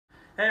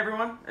Hey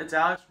everyone, it's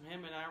Alex from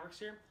Hannemann Ironworks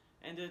here,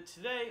 and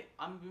today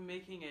I'm going to be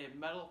making a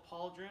metal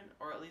pauldron,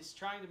 or at least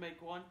trying to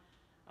make one.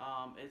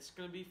 It's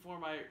going to be for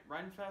my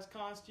Renfest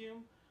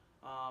costume,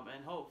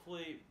 and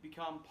hopefully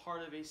become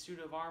part of a suit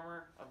of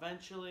armor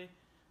eventually.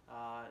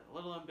 A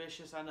little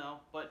ambitious, I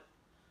know, but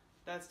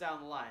that's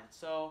down the line.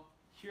 So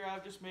here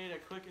I've just made a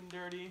quick and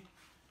dirty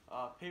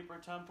paper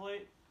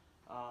template.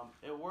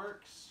 It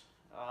works.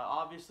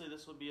 Obviously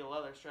this will be a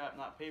leather strap,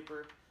 not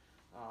paper.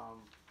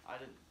 I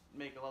didn't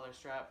make a leather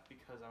strap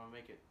because I'm gonna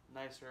make it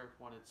nicer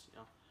when it's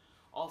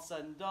all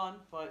said and done.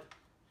 But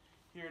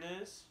here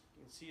it is.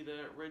 You can see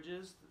the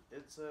ridges.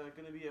 It's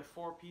gonna be a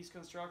 4-piece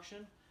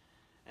construction,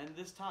 and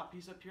this top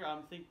piece up here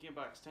I'm thinking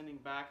about extending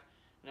back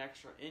an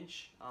extra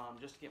inch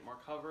just to get more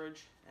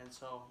coverage, and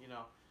so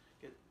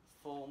get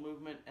full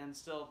movement and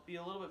still be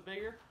a little bit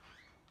bigger.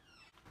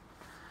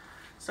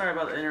 Sorry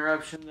about the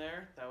interruption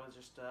there. That was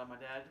just my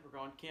dad. We're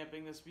going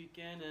camping this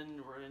weekend, and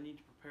we're gonna need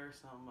to prepare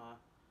some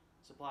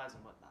supplies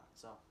and whatnot.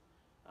 So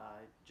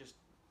just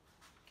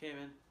came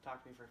in,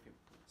 talked to me for a few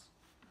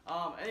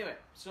minutes. Anyway,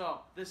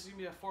 so this is gonna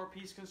be a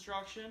 4-piece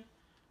construction.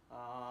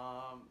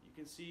 You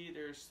can see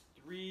there's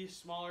 3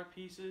 smaller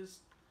pieces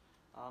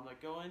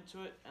that go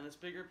into it, and this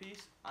bigger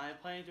piece. I'm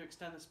planning to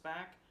extend this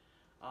back.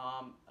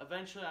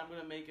 Eventually, I'm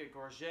gonna make a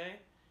gorget,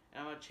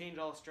 and I'm gonna change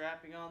all the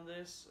strapping on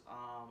this.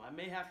 I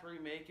may have to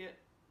remake it,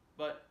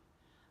 but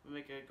I'm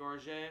gonna make a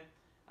gorget.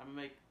 I'm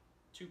gonna make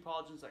 2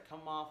 pauldrons that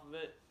come off of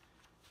it.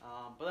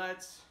 But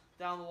that's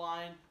down the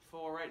line.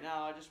 For right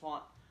now, I just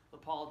want the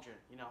pauldron,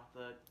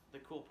 the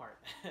cool part.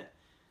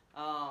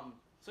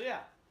 So yeah,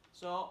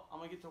 so I'm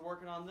gonna get to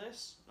working on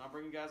this. I'll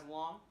bring you guys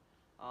along.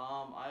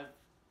 I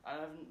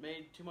haven't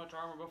made too much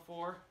armor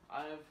before.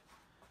 I've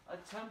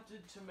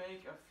attempted to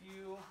make a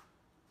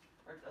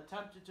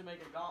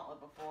gauntlet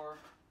before.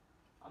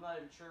 I'm not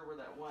even sure where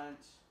that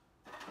went.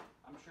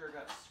 I'm sure it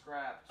got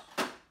scrapped.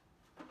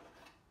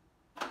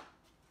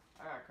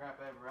 I got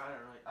crap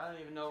everywhere. I don't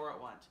even know where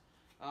it went.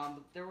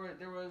 But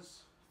there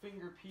was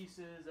finger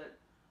pieces that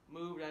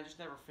moved, and I just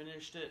never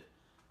finished it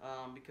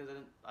because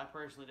I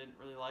personally didn't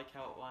really like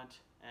how it went,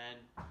 and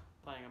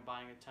planning on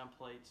buying a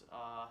template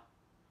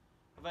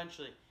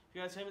eventually. If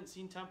you guys haven't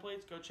seen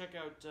templates, go check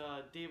out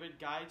David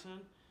Guyton.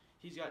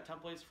 He's got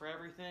templates for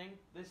everything.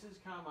 This is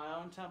kind of my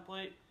own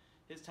template.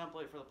 His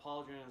template for the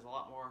pauldron is a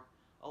lot more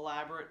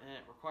elaborate, and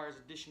it requires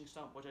a dishing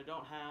stump, which I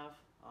don't have.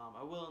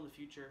 I will in the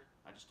future.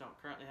 I just don't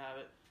currently have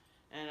it,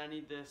 and I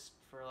need this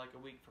for like a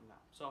week from now.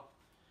 So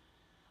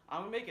I'm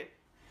gonna make it.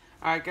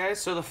 Alright guys,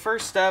 so the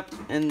first step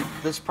in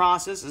this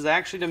process is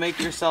actually to make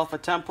yourself a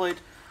template,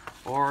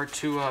 or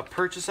to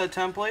purchase a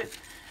template.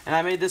 And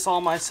I made this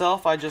all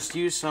myself. I just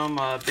used some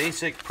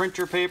basic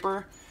printer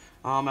paper.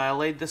 I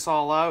laid this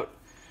all out.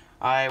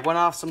 I went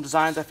off some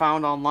designs I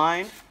found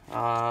online.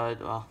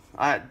 I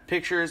had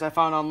pictures I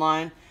found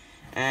online,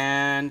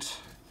 and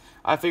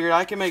I figured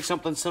I can make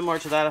something similar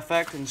to that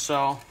effect. And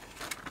so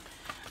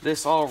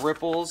this all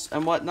ripples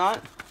and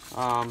whatnot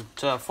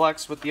to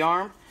flex with the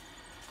arm.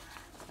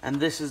 And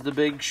this is the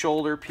big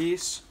shoulder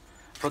piece.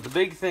 But the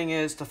big thing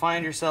is to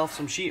find yourself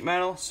some sheet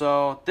metal.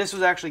 So this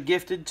was actually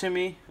gifted to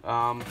me.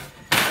 I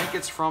think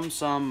it's from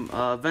some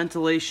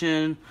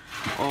ventilation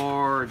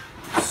or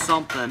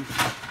something.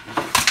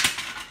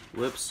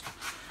 Whoops.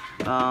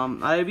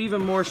 I have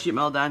even more sheet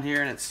metal down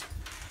here, and it's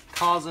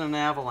causing an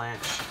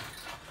avalanche.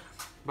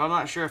 But I'm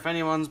not sure if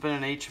anyone's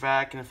been in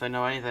HVAC and if they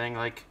know anything,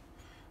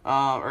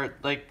 or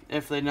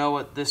if they know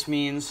what this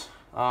means.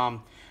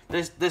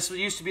 This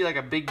used to be like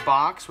a big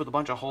box with a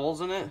bunch of holes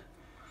in it.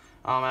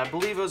 I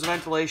believe it was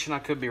ventilation. I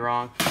could be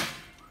wrong.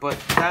 But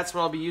that's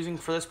what I'll be using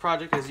for this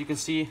project. As you can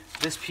see,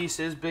 this piece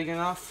is big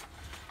enough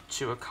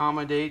to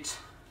accommodate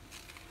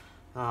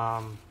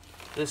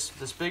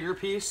this bigger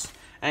piece.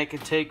 And it can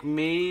take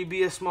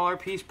maybe a smaller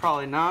piece,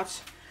 probably not.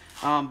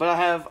 But I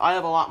have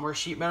a lot more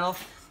sheet metal.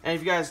 And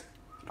if you guys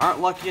aren't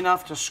lucky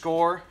enough to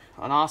score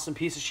an awesome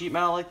piece of sheet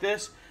metal like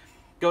this,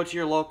 go to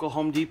your local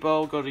Home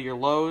Depot, go to your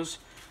Lowe's.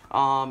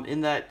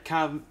 In that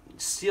kind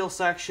of steel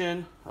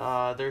section,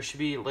 there should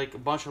be like a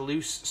bunch of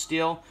loose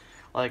steel,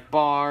 like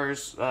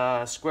bars,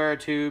 square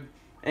tube,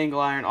 angle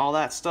iron, all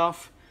that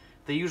stuff.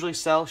 They usually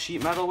sell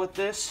sheet metal with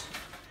this.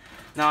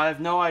 Now I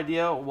have no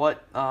idea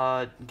what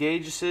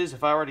gauge this is.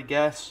 If I were to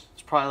guess,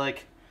 it's probably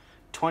like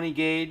 20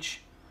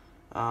 gauge,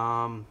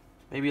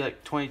 maybe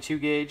like 22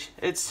 gauge.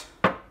 It's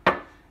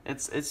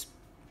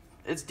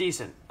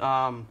decent,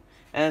 and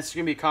it's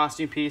gonna be a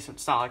costume piece.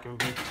 It's not like I'm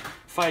gonna be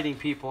fighting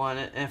people in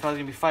it, and if I was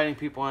gonna be fighting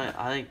people in it,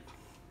 I think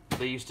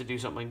they used to do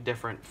something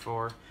different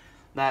for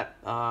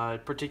that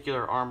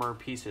particular armor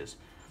pieces.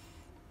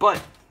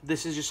 But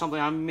this is just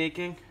something I'm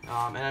making,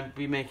 and I'll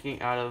be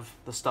making out of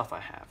the stuff I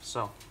have.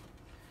 So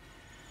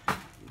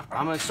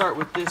I'm gonna start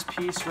with this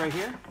piece right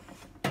here.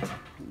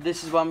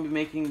 This is what I'm gonna be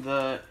making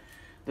the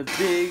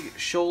big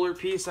shoulder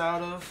piece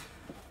out of,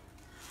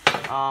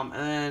 and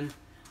then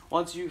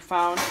once you've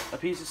found a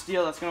piece of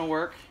steel that's gonna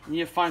work, you need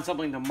to find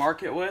something to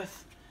mark it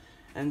with.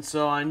 And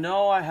so I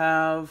know I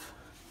have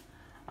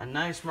a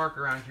nice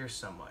marker around here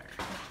somewhere.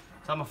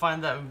 So I'm going to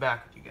find that and be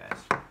back with you guys.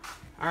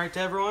 Alright, to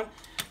everyone,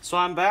 So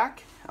I'm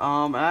back,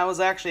 and I was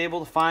actually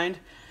able to find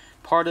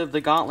part of the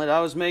gauntlet I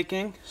was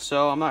making,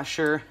 so I'm not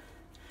sure.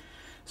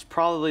 It's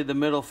probably the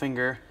middle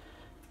finger,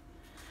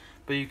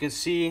 but you can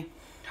see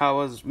how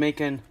I was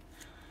making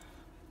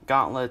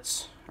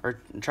gauntlets, or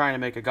trying to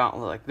make a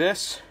gauntlet like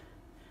this.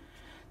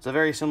 It's a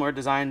very similar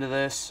design to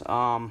this,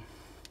 and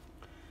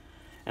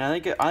I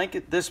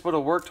think this would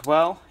have worked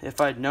well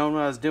if I'd known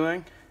what I was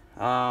doing,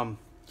 but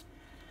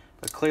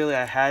clearly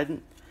I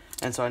hadn't,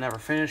 and so I never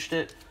finished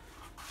it.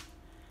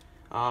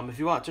 If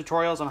you want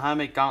tutorials on how to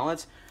make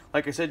gauntlets,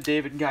 like I said,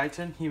 David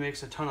Guyton, he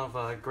makes a ton of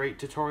great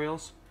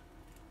tutorials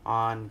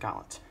on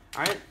gauntlets.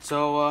 Alright,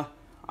 so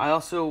I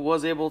also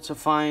was able to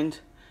find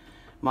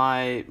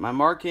my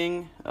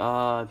marking,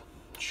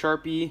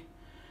 Sharpie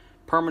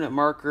permanent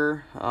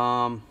marker.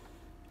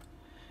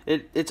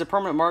 It's a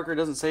permanent marker. It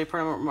doesn't say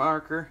permanent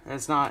marker.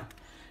 It's not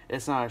a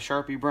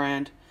Sharpie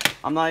brand.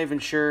 I'm not even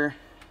sure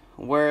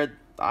where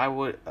I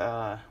would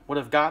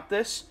have got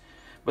this.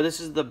 But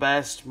this is the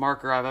best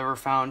marker I've ever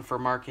found for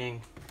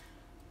marking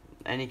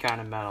any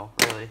kind of metal,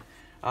 really.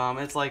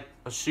 It's like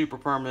a super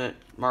permanent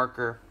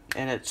marker,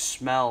 and it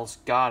smells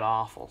god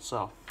awful.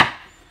 So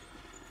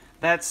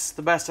that's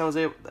the best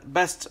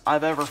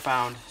I've ever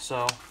found.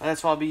 So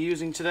that's what I'll be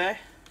using today.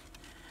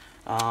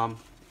 And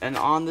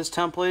on this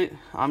template,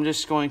 I'm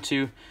just going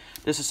to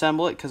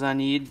disassemble it because I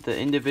need the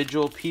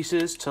individual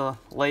pieces to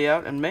lay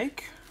out and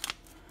make.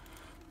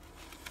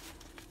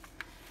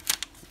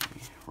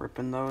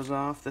 Ripping those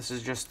off. This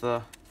is just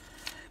the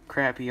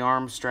crappy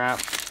arm strap.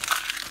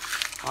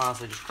 I'll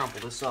honestly just crumple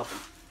this up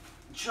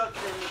and chuck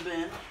it in the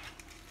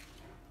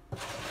bin.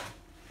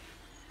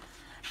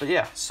 But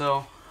yeah,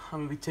 so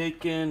I'm gonna be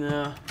taking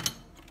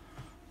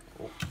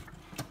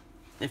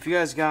if you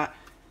guys got,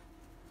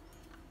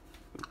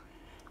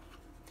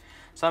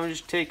 so I'm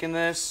just taking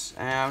this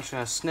and I'm just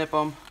gonna snip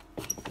them.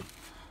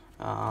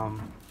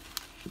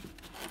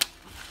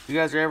 If you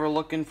guys are ever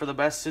looking for the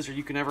best scissor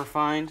you can ever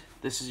find,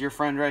 this is your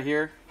friend right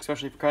here,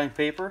 especially for cutting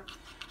paper.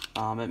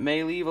 It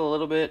may leave a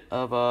little bit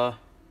of a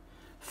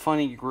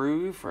funny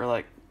groove or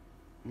like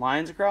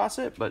lines across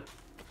it, but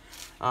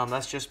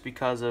that's just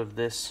because of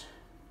this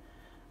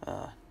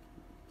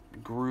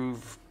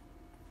groove.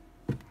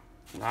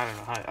 I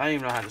don't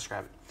even know how to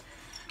describe it.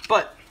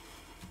 But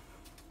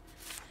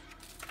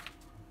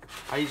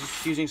I'm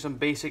just using some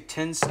basic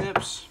tin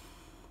snips.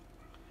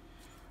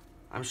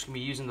 I'm just going to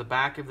be using the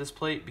back of this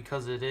plate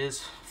because it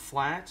is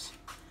flat.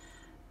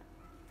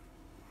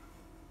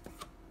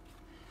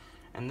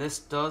 And this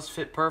does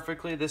fit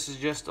perfectly. This is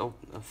just a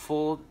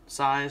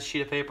full-size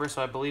sheet of paper,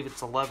 so I believe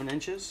it's 11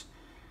 inches.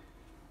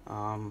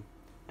 And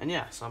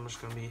yeah, so I'm just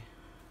going to be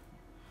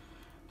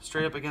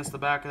straight up against the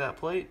back of that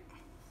plate.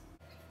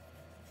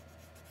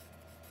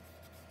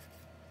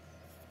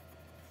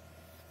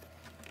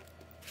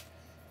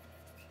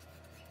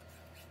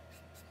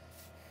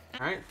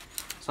 Alright,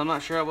 so I'm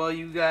not sure how well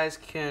you guys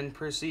can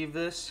perceive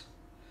this,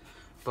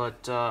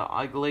 but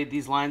I laid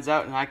these lines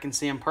out and I can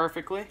see them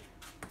perfectly.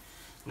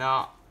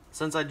 Now,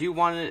 since I do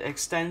want it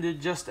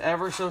extended just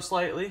ever so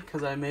slightly,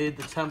 because I made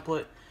the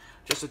template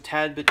just a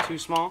tad bit too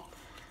small,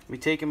 I'm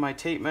taking my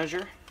tape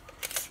measure.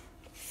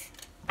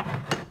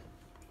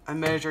 I'm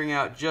measuring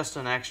out just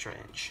an extra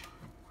inch.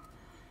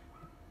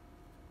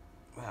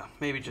 Well,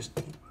 maybe just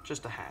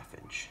a half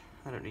inch.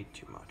 I don't need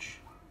too much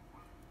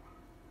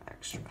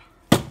extra.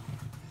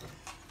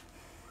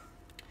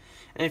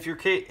 And if you're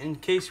in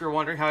case you're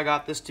wondering how I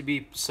got this to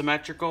be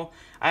symmetrical,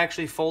 I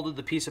actually folded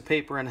the piece of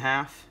paper in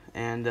half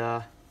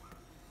and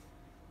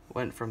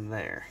went from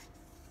there.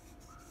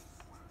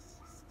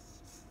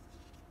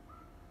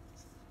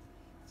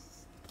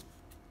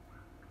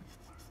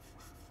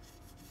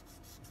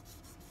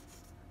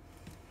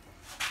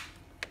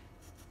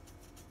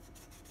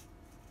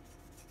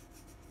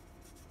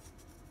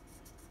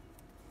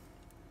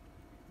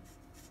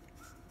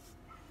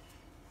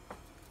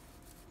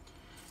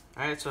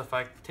 Alright, so if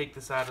I take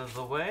this out of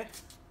the way,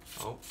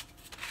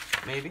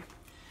 maybe,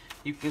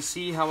 you can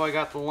see how I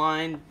got the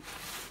line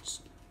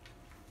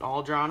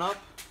all drawn up.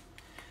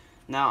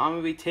 Now I'm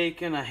going to be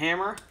taking a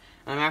hammer,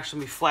 and I'm actually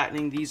going to be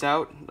flattening these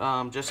out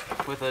just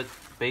with a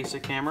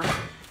basic hammer.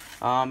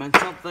 And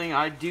something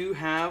I do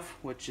have,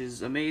 which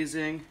is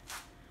amazing,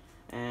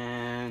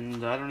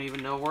 and I don't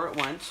even know where it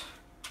went.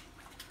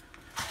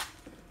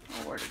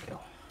 Oh, where'd it go?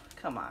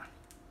 Come on.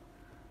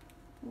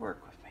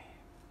 Work with me.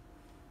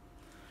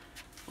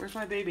 Where's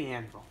my baby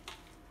anvil?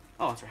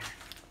 Oh, it's right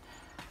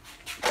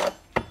here.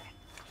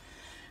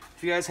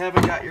 If you guys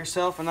haven't got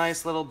yourself a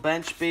nice little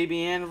bench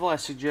baby anvil, I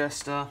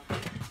suggest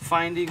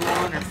finding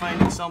one or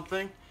finding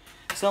something.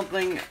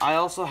 Something I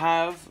also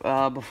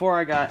have before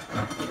I got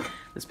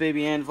this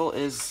baby anvil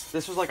is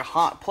this was like a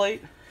hot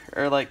plate,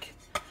 or like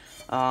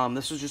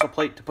this was just a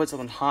plate to put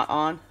something hot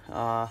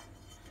on,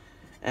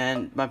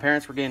 and my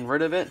parents were getting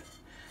rid of it.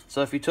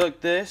 So if you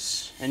took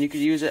this and you could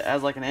use it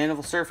as like an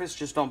anvil surface,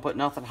 just don't put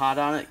nothing hot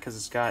on it because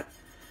it's got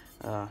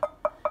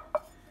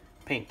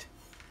paint,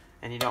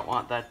 and you don't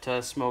want that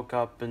to smoke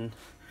up and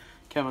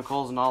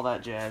chemicals and all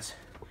that jazz.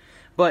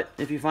 But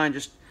if you find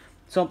just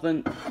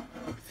something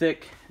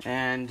thick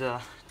and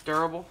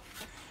durable,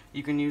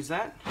 you can use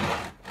that.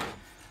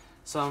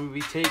 So I'm gonna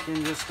be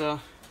taking just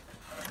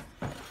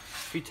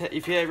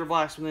if you have your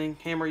blacksmithing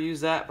hammer,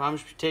 use that. But I'm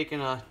just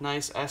taking a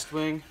nice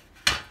Estwing.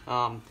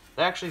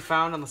 They actually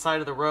found on the side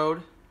of the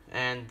road,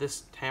 and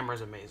this hammer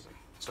is amazing.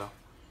 So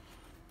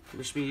I'm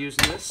just be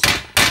using this.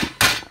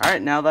 All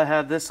right, now that I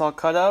have this all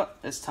cut out,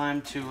 it's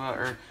time to,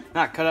 or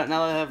not cut out.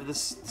 Now that I have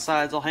this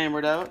sides all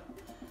hammered out,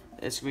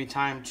 it's gonna be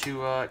time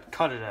to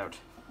cut it out.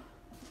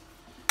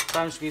 So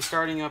I'm just gonna be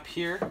starting up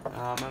here.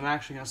 I'm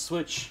actually gonna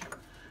switch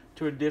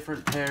to a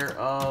different pair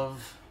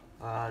of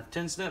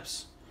tin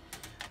snips.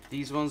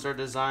 These ones are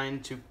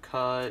designed to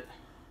cut,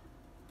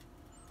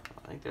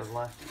 I think they're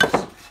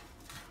lefties.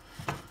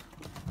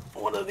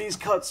 One of these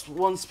cuts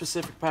one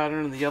specific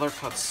pattern and the other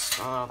cuts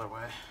another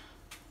way.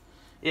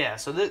 Yeah,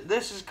 so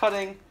this is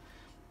cutting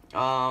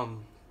to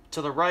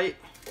the right.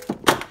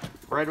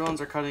 Red ones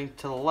are cutting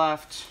to the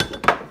left.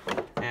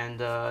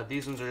 And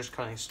these ones are just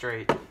cutting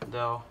straight.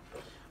 Though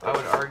I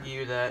would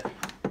argue that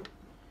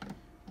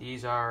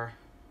these are,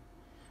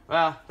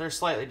 well, they're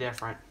slightly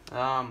different.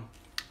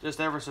 Just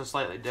ever so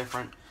slightly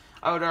different.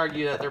 I would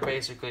argue that they're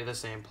basically the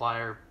same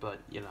plier, but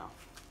you know,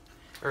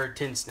 or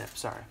tin snip.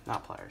 Sorry,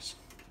 not pliers.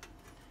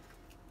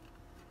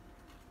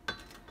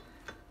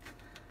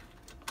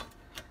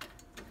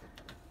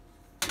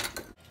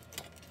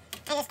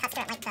 I just cut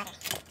through it like butter.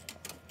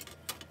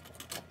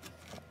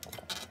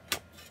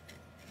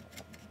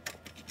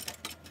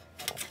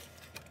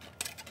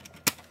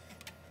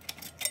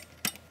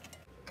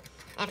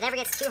 And if it ever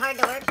gets too hard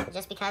to work,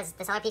 just because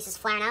this other piece is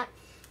flaring out,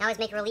 I always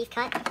make a relief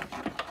cut.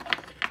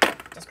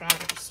 Just grab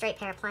a straight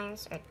pair of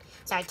pliers, or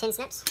sorry, tin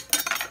snips,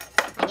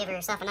 and give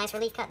yourself a nice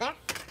relief cut there.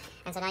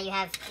 And so now you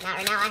have, now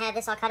I have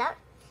this all cut out,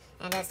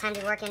 and it's time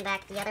to work in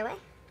back the other way.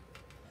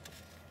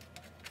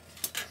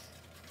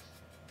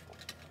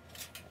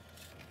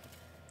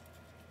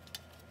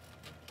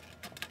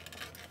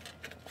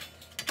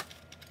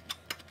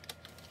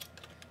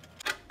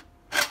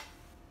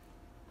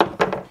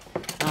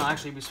 I'll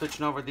actually be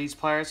switching over these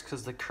pliers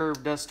because the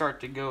curve does start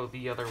to go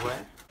the other way.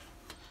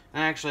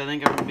 And actually, I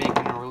think I'm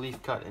making a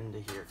relief cut into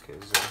here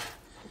because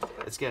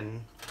it's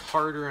getting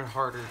harder and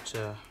harder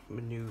to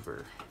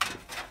maneuver.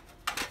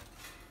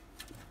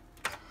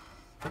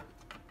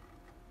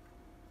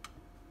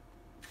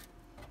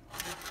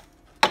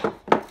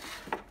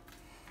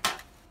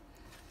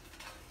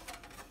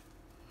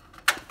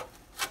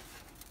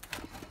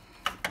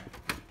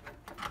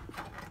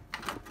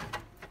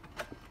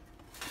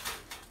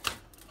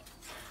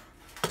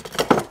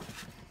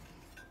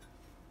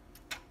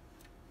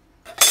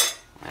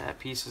 That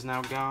piece is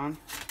now gone.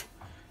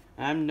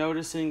 I'm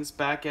noticing this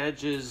back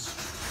edge is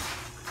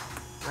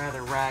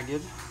rather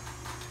ragged.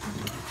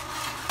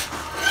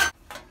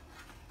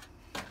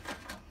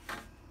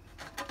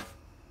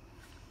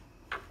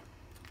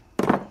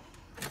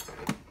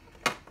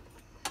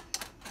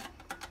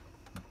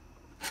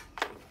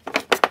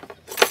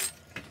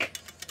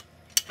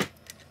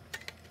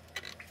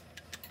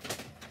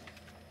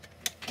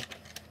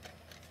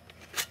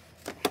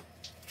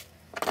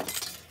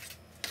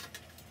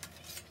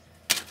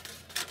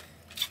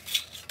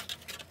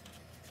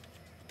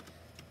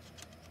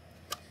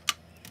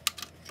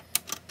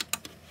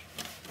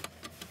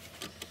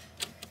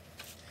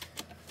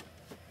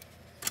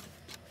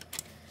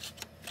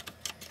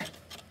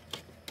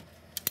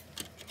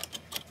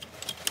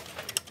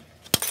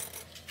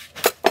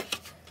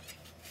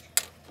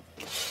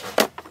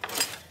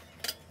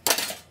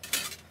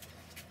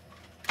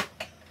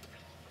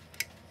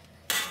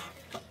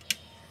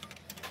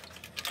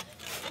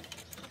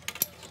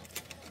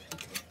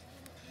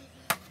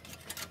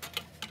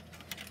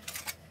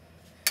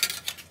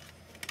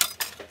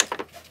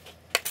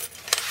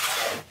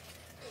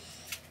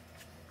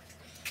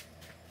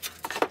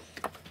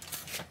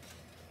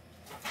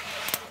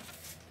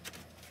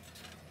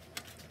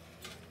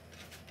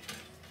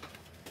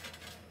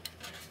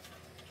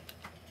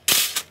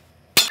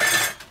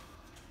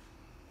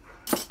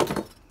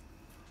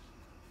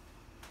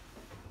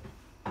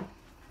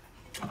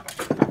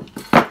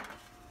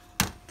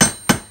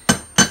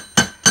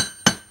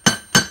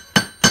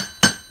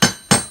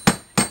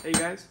 Hey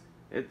guys,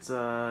 it's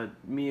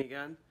me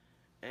again,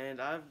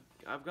 and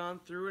I've gone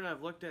through and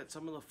I've looked at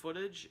some of the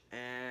footage,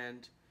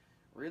 and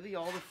really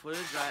all the footage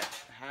I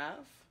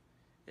have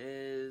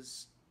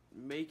is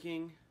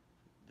making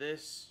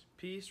this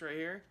piece right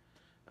here,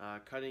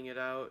 cutting it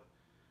out,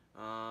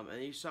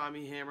 and you saw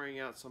me hammering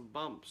out some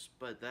bumps,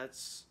 but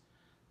that's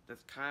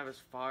kind of as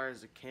far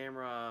as the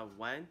camera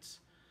went.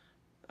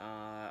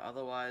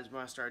 Otherwise,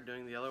 when I started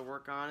doing the other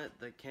work on it,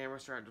 the camera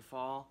started to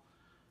fall.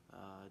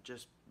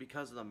 Just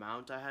because of the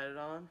mount I had it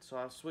on, so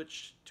I've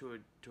switched to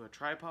a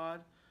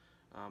tripod.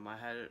 I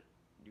had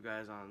you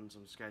guys on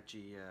some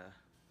sketchy,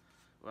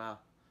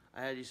 well,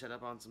 I had you set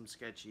up on some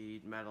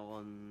sketchy metal,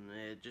 and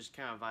it just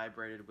kind of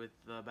vibrated with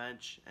the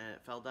bench, and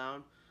it fell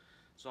down.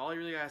 So all you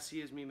really gotta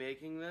see is me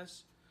making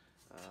this,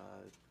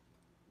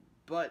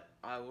 but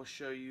I will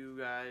show you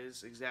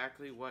guys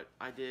exactly what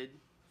I did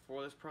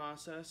for this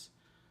process.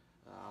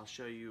 I'll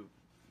show you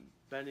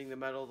bending the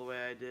metal the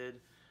way I did.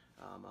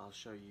 I'll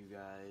show you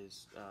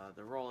guys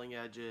the rolling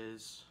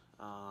edges,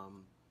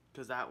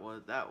 because that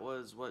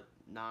was what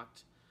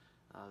knocked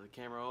the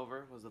camera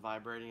over, was the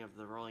vibrating of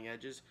the rolling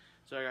edges.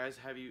 So guys,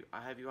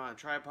 I have you on a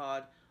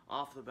tripod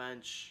off the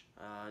bench,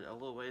 a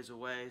little ways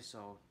away,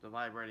 so the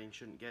vibrating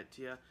shouldn't get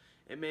to you.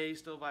 It may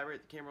still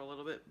vibrate the camera a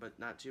little bit, but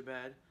not too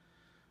bad.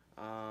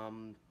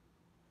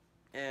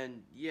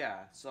 And yeah,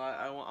 so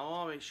I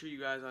want to make sure you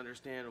guys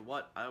understand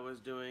what I was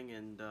doing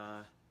and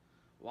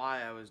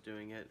why I was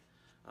doing it.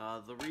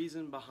 The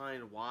reason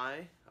behind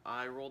why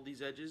I rolled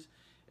these edges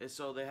is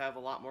so they have a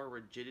lot more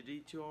rigidity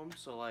to them.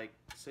 So like,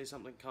 say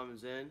something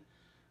comes in,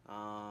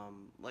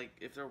 like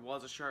if there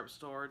was a sharp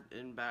sword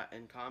in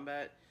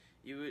combat,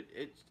 it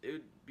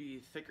would be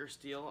thicker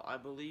steel, I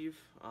believe,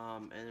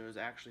 and it was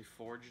actually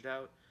forged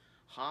out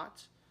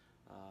hot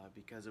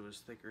because it was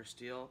thicker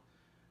steel.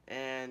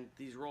 And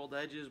these rolled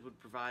edges would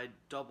provide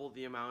double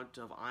the amount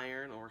of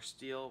iron or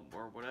steel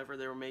or whatever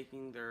they were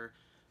making their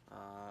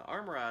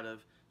armor out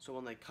of. So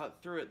when they cut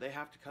through it, they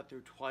have to cut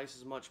through twice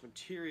as much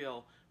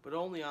material, but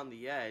only on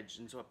the edge,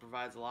 and so it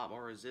provides a lot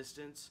more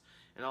resistance,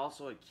 and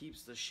also it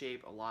keeps the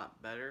shape a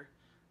lot better,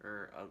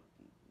 or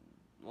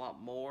a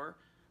lot more,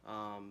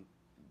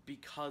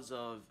 because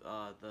of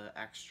the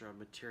extra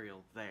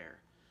material there.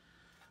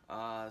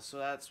 So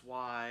that's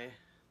why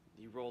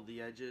you rolled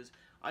the edges.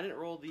 I didn't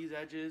roll these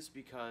edges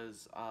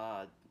because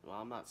well,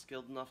 I'm not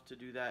skilled enough to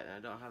do that, and I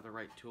don't have the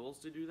right tools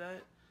to do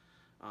that.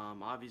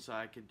 Obviously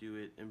I could do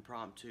it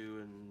impromptu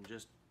and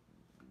just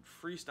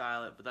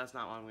freestyle it, but that's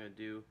not what I'm going to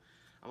do.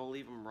 I'm going to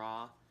leave them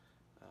raw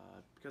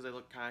because they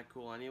look kind of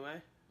cool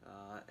anyway.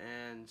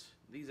 And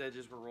these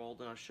edges were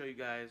rolled, and I'll show you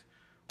guys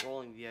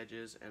rolling the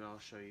edges, and I'll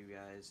show you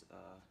guys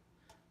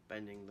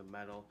bending the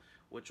metal,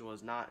 which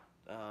was not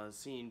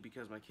seen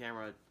because my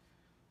camera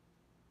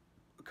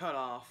cut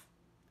off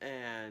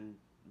and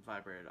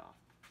vibrated off,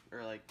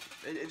 or like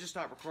it just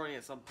stopped recording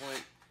at some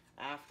point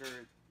after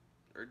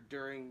or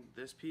during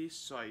this piece.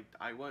 So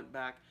I went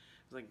back,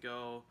 I was like,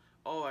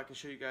 oh, I can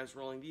show you guys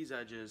rolling these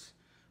edges.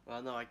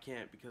 Well, no, I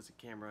can't because the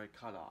camera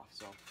cut off.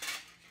 So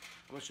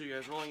I'm gonna show you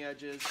guys rolling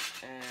edges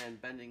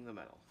and bending the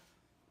metal.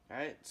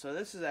 Alright, so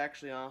this is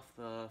actually off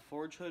the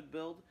Forge Hood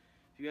build.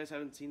 If you guys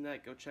haven't seen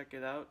that, go check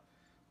it out.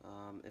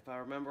 If I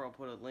remember, I'll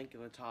put a link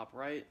in the top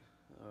right,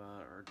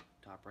 or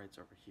top right's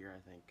over here,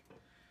 I think.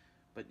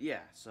 But yeah,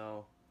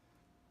 so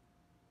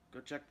go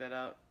check that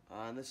out.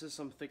 And this is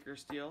some thicker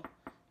steel.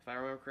 If I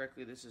remember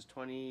correctly, this is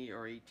 20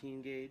 or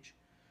 18 gauge,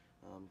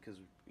 because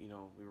you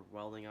know, we were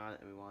welding on it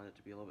and we wanted it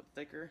to be a little bit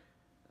thicker.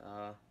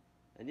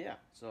 And yeah,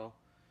 so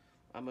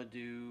I'm gonna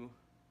do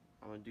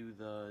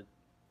the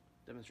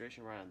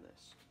demonstration right on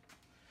this.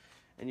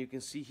 And you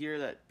can see here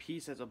that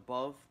piece that's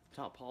above the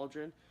top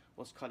pauldron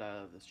was cut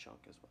out of this chunk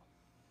as well.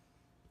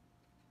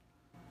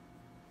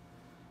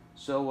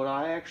 So what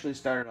I actually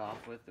started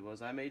off with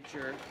was I made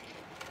sure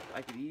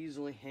I could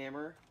easily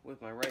hammer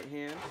with my right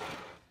hand,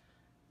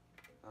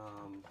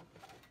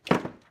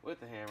 with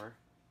the hammer,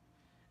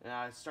 and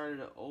I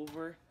started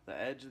over the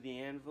edge of the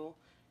anvil,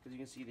 because you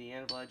can see the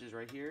anvil edge is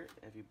right here.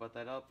 If you butt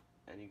that up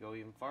and you go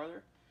even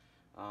farther,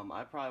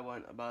 I probably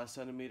went about 1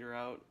 centimeter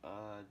out.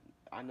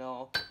 I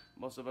know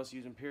most of us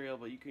use imperial,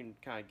 but you can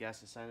kind of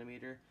guess a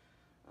centimeter.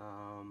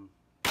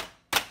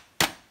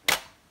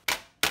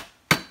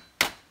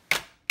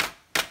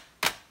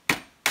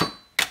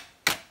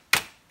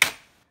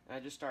 And I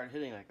just started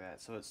hitting like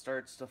that, so it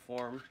starts to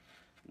form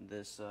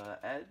this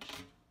edge.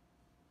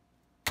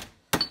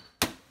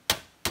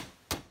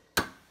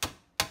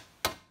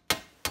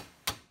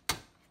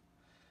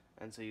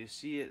 And so you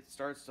see it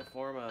starts to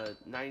form a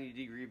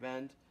 90-degree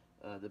bend,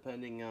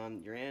 depending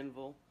on your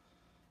anvil.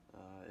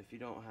 If you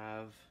don't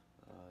have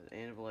an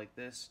anvil like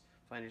this,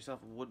 find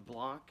yourself a wood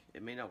block.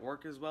 It may not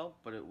work as well,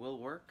 but it will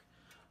work.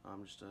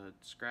 Just a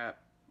scrap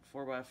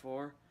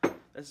 4x4.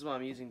 This is what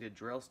I'm using to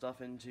drill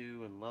stuff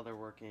into and leather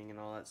working and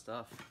all that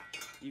stuff.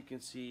 You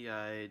can see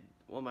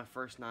one of my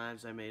first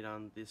knives I made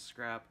on this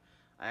scrap,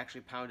 I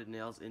actually pounded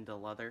nails into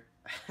leather.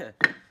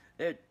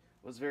 It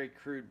was very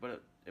crude,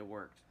 but it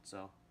worked.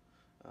 So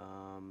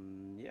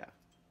yeah.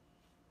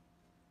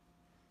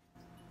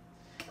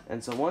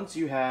 And so once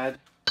you had,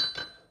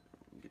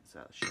 get this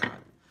out of the shot,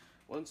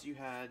 once you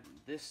had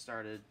this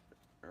started,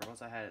 or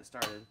once I had it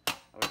started, I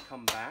would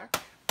come back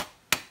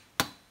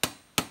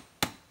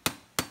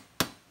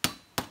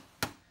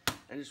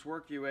and just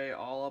work your way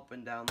all up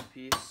and down the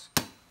piece.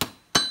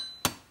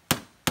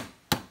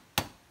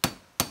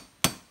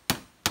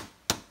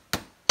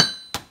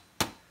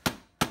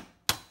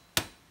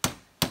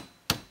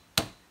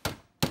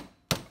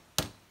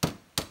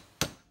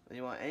 And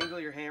you want to angle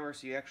your hammer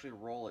so you actually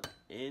roll it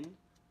in,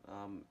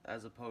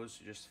 as opposed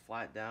to just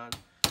flat down.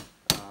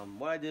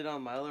 What I did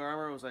on my other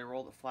armor was I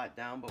rolled it flat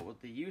down, but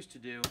what they used to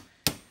do,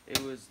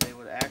 they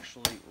would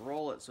actually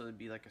roll it so it'd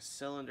be like a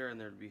cylinder and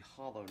there'd be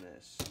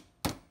hollowness.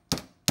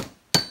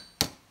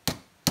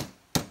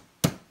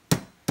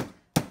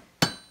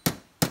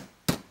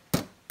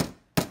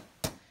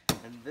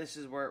 And this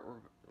is where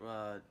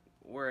it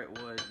where it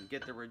would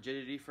get the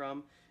rigidity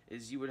from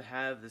is you would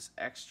have this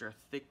extra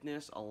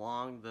thickness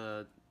along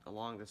the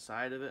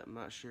side of it. I'm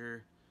not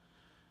sure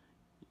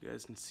you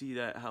guys can see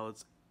that, how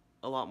it's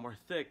a lot more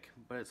thick,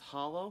 but it's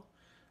hollow.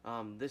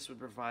 This would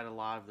provide a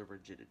lot of the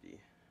rigidity.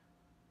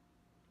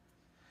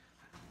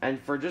 And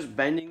for just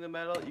bending the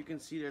metal, you can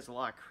see there's a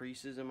lot of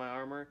creases in my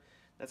armor.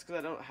 That's because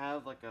I don't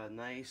have like a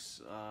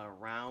nice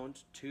round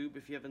tube.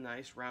 If you have a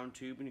nice round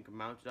tube and you can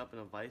mount it up in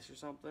a vise or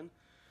something,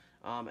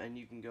 and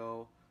you can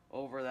go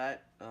over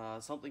that.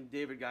 Something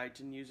David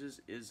Guyton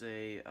uses is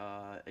a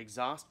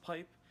exhaust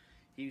pipe.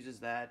 He uses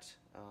that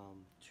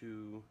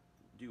to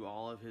do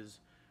all of his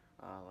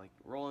like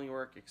rolling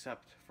work,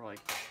 except for like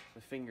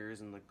the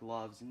fingers and the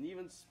gloves, and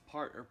even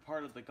part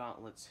of the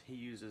gauntlets he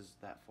uses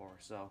that for.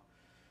 So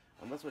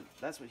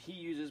that's what he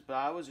uses. But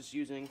I was just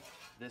using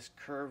this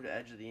curved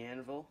edge of the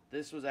anvil.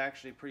 This was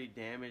actually a pretty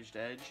damaged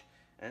edge,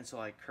 and so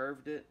I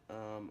curved it.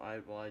 I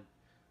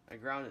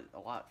ground it a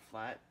lot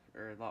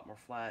more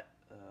flat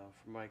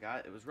from what I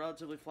got. It was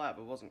relatively flat,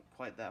 but it wasn't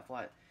quite that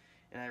flat,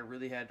 and I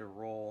really had to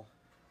roll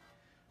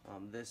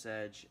this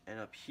edge and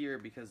up here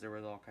because there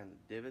was all kinds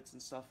of divots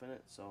and stuff in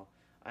it. So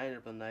I ended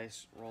up with a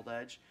nice rolled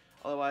edge.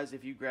 Otherwise,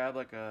 if you grab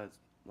like a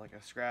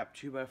scrap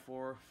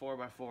 2x4,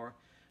 4x4,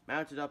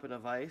 mount it up in a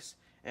vise,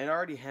 and it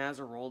already has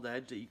a rolled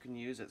edge that you can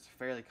use that's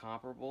fairly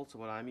comparable to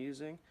what I'm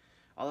using.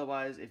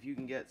 Otherwise, if you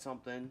can get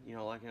something, you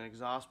know, like an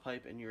exhaust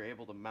pipe, and you're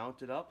able to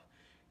mount it up,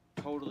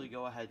 totally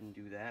go ahead and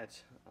do that.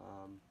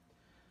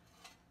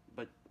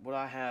 But what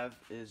I have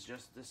is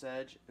just this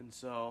edge, and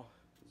so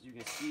as you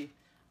can see,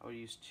 I would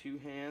use 2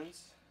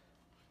 hands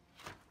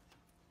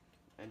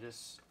and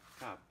just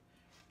kind of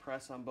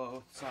press on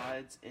both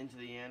sides into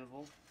the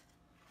anvil,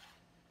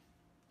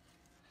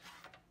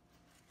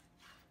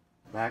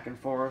 back and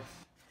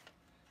forth.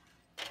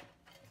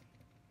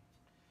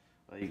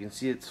 Well, you can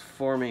see it's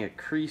forming a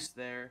crease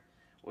there,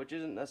 which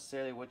isn't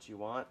necessarily what you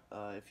want.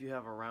 If you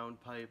have a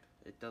round pipe,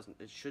 it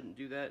shouldn't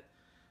do that.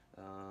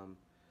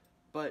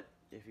 But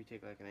if you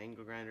take like an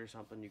angle grinder or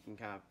something, you can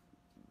kind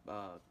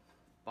of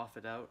buff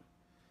it out.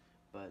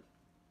 But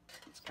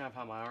it's kind of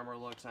how my armor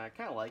looks, and I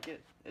kind of like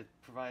it. It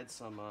provides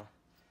some,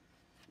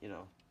 you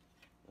know,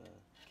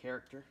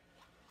 character.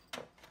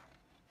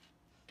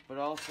 But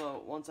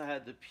also, once I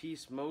had the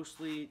piece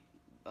mostly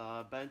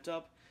bent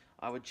up,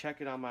 I would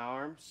check it on my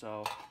arm.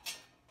 So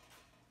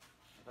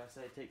if I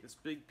say take this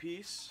big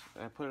piece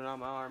and I put it on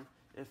my arm,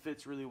 it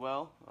fits really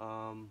well.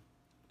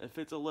 It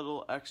fits a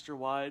little extra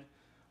wide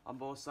on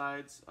both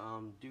sides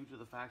due to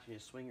the fact you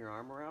swing your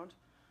arm around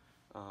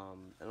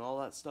and all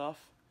that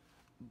stuff.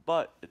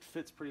 But it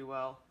fits pretty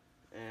well,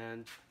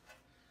 and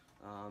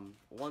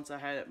once I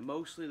had it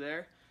mostly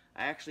there,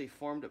 I actually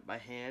formed it by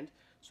hand.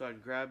 So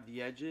I'd grab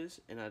the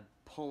edges and I'd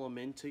pull them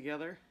in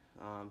together.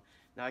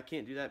 Now I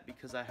can't do that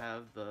because I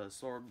have the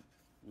sword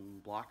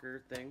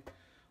blocker thing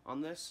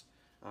on this,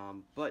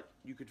 but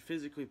you could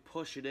physically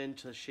push it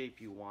into the shape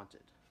you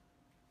wanted.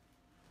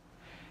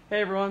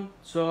 Hey everyone,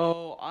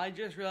 so I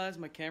just realized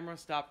my camera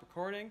stopped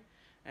recording,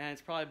 and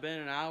it's probably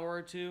been an hour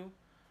or two.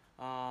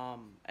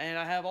 And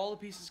I have all the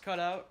pieces cut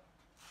out,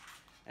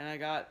 and I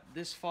got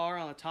this far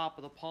on the top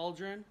of the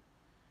Pauldron,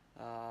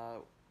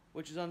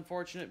 which is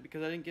unfortunate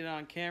because I didn't get it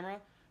on camera,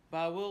 but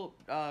I will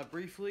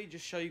briefly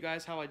just show you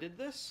guys how I did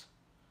this.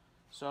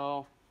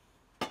 So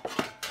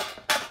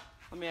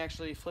let me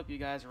actually flip you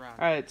guys around.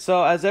 Alright,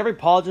 so as every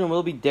Pauldron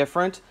will be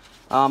different,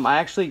 I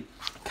actually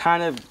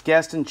kind of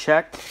guessed and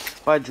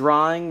checked by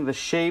drawing the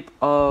shape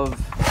of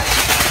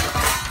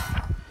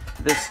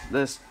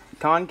this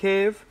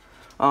concave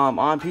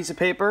on a piece of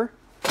paper,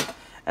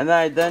 and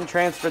then I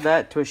transferred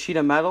that to a sheet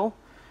of metal.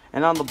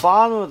 And on the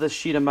bottom of the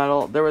sheet of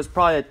metal, there was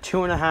probably a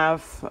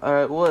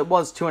 2.5, well, it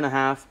was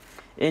 2.5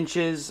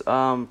 inches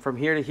from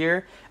here to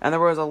here, and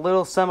there was a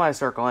little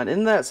semicircle. And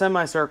in that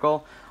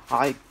semicircle,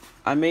 I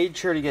made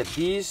sure to get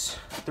these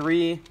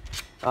 3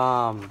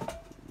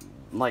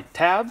 like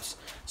tabs,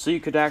 so you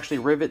could actually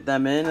rivet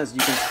them in. As you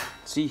can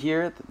see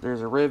here,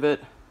 there's a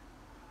rivet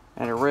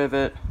and a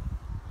rivet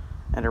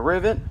and a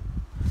rivet.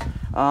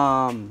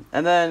 And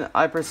then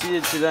I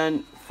proceeded to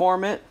then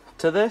form it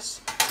to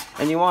this,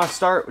 and you want to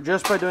start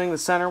just by doing the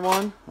center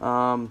one.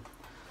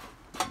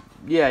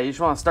 Yeah, you just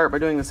want to start by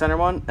doing the center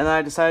one, and then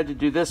I decided to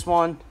do this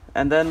one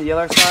and then the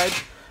other side,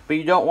 but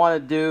you don't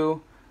want to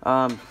do 2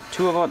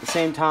 of them at the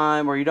same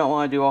time, or you don't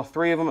want to do all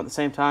 3 of them at the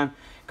same time,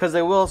 because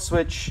they will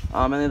switch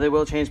and then they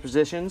will change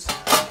positions.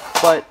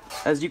 But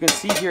as you can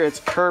see here, it's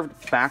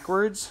curved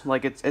backwards,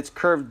 like it's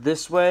curved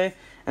this way,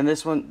 and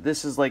this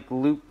is like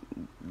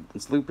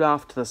it's looped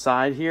off to the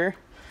side here.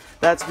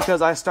 That's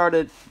because I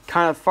started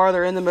kind of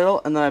farther in the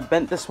middle, and then I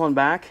bent this one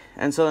back,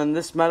 and so then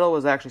this metal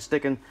was actually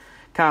sticking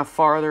kind of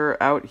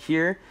farther out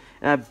here,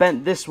 and I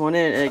bent this one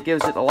in, and it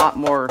gives it a lot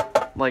more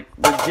like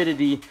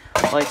rigidity,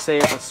 like say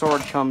if a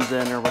sword comes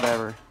in or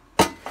whatever.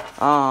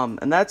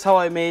 And that's how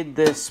I made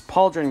this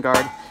Pauldron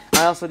guard.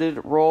 I also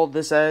did roll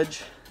this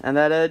edge and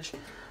that edge.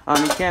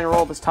 You can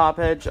roll this top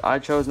edge. I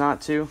chose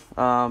not to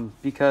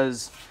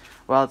because,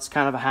 well, it's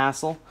kind of a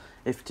hassle.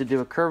 if to do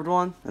a curved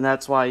one, and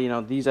that's why, you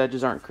know, these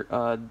edges aren't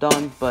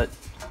done, but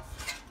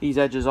these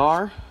edges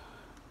are.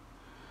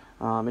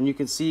 And you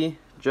can see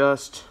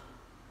just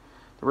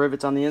the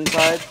rivets on the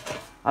inside.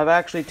 I've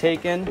actually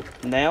taken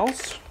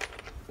nails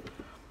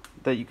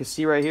that you can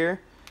see right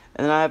here,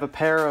 and then I have a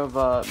pair of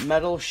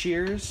metal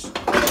shears.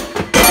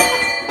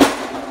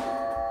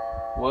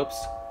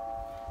 Whoops,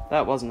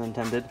 that wasn't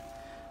intended.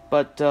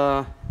 But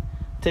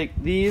take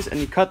these and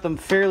you cut them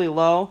fairly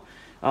low,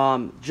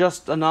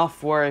 just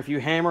enough where if you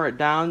hammer it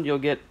down, you'll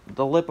get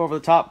the lip over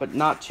the top, but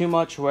not too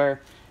much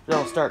where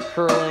it'll start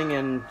curling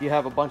and you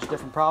have a bunch of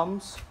different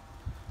problems.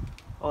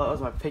 Oh, that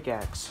was my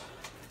pickaxe.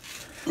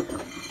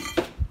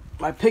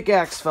 My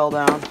pickaxe fell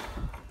down.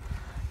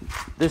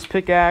 This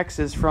pickaxe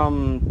is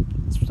from,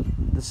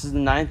 this is the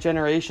 9th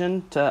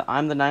generation.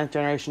 I'm the 9th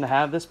generation to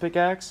have this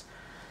pickaxe.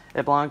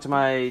 It belonged to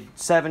my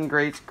 7th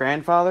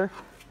great-grandfather.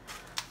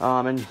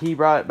 And he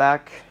brought it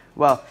back.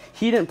 Well,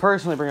 he didn't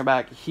personally bring it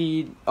back.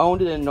 He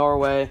owned it in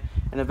Norway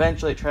and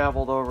eventually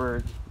traveled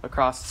over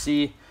across the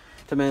sea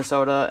to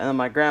Minnesota. And then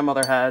my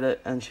grandmother had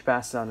it and she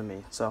passed it on to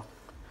me. So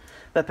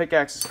that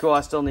pickaxe is cool.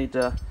 I still need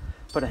to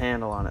put a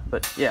handle on it.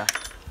 But yeah,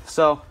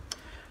 so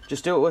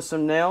just do it with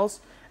some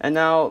nails. And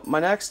now my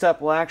next step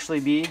will actually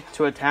be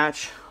to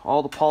attach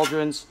all the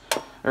pauldrons,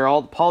 or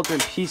all the pauldron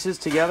pieces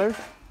together.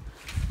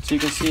 So you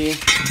can see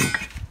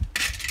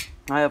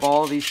I have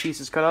all of these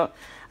pieces cut out.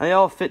 And they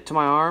all fit to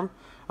my arm.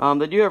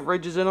 They do have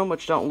ridges in them,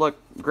 which don't look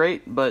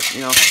great, but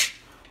you know,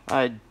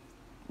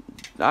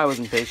 I was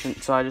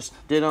impatient, so I just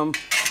did them.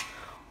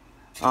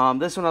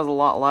 This one has a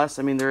lot less.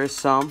 I mean, there is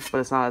some, but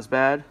it's not as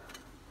bad.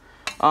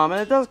 And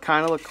it does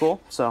kind of look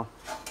cool. So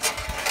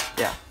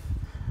yeah,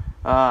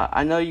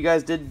 I know you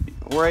guys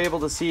were able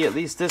to see at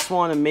least this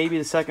one and maybe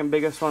the second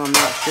biggest one. I'm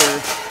not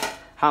sure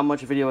how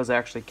much video was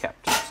actually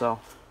kept. So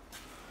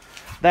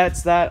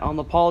that's that on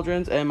the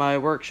pauldrons, and my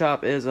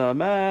workshop is a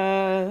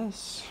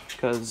mess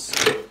because,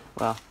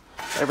 well,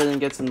 everything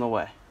gets in the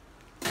way.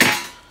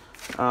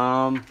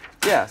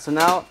 Yeah, so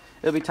now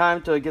it'll be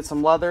time to get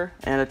some leather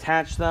and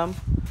attach them.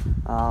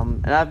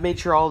 And I've made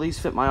sure all these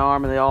fit my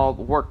arm and they all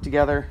work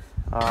together,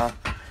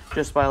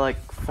 just by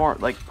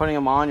putting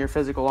them on your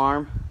physical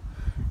arm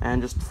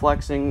and just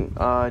flexing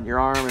your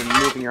arm and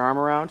moving your arm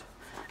around.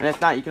 And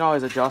if not, you can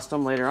always adjust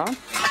them later on.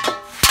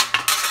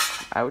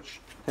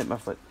 Ouch, hit my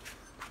foot.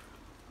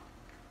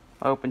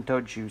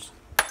 Open-toed shoes.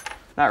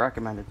 Not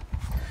recommended.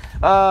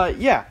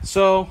 Yeah,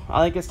 so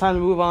I think it's time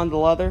to move on to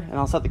leather, and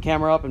I'll set the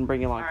camera up and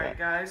bring you along. Alright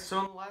guys, so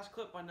in the last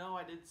clip I know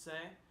I did say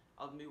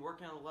I'll be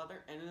working on the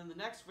leather, and in the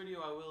next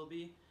video I will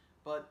be,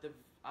 but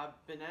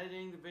I've been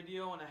editing the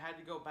video and I had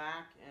to go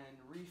back and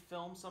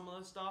refilm some of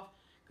this stuff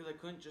because I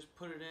couldn't just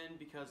put it in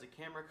because the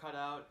camera cut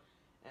out,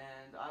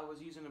 and I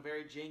was using a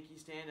very janky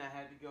stand. I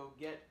had to go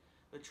get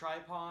the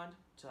tripod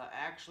to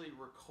actually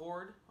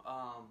record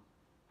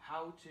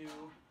how to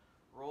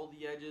roll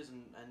the edges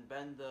and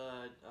bend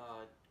the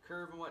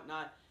curve and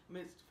whatnot. I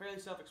mean, it's fairly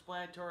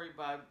self-explanatory,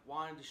 but I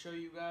wanted to show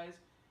you guys,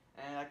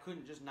 and I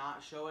couldn't just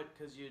not show it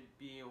because you'd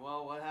be,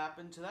 well, what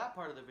happened to that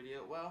part of the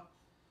video? Well,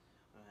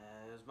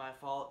 it was my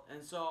fault,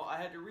 and so I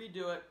had to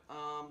redo it,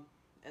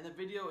 and the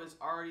video is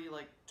already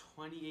like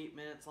 28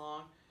 minutes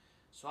long,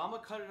 so I'm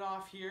going to cut it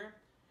off here,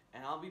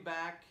 and I'll be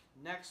back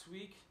next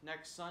week,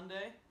 next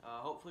Sunday,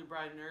 hopefully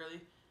bright and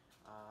early,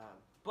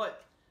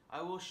 but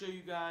I will show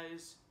you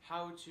guys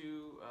how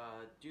to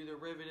do the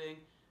riveting,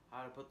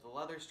 how to put the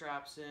leather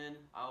straps in.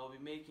 I will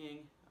be making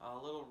a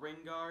little ring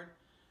guard,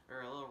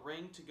 or a little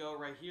ring to go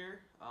right here,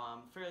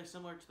 fairly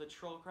similar to the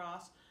troll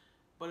cross,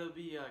 but it'll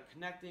be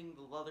connecting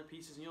the leather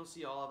pieces, and you'll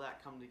see all of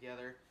that come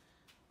together.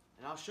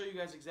 And I'll show you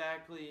guys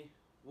exactly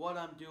what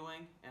I'm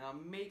doing, and I'll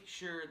make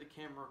sure the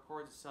camera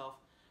records itself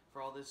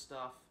for all this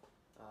stuff,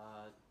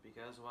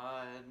 because, well,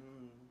 I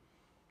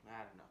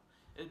don't know,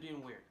 it'd be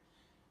weird.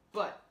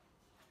 But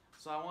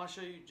so I want to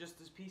show you just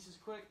this pieces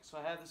quick. So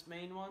I have this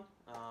main one.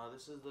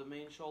 This is the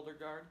main shoulder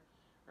guard,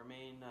 or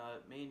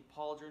main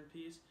pauldron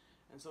piece,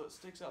 and so it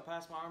sticks out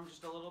past my arm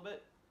just a little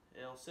bit.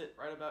 It'll sit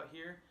right about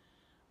here,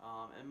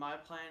 and my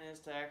plan is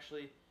to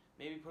actually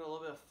maybe put a little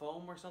bit of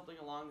foam or something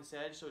along this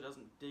edge so it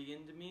doesn't dig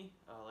into me,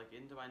 like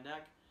into my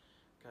neck,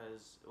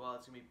 because, well,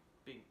 it's gonna be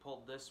being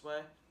pulled this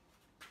way.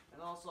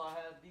 And also I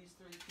have these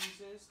 3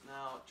 pieces.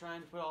 Now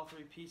trying to put all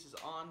 3 pieces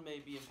on may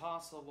be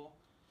impossible,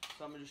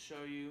 so I'm gonna just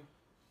show you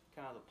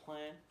kind of the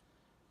plan.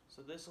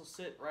 So this will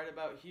sit right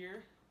about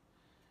here,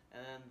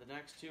 and then the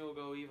next 2 will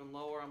go even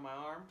lower on my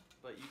arm,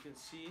 but you can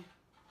see,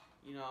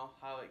 you know,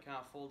 how it kind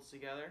of folds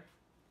together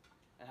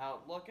and how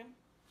it's looking.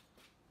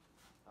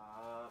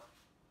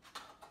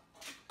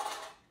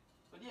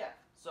 But yeah,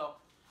 so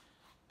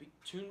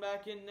tune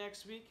back in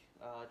next week,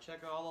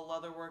 check out all the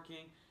leather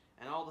working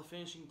and all the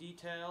finishing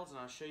details, and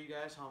I'll show you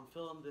guys how I'm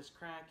filling this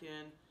crack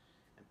in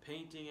and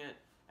painting it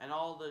and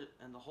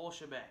the whole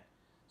shebang.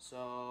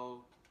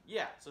 So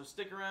yeah, so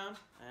stick around,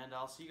 and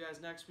I'll see you guys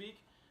next week.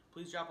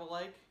 Please drop a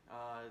like,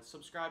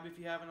 subscribe if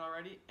you haven't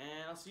already,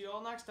 and I'll see you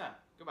all next time.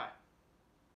 Goodbye.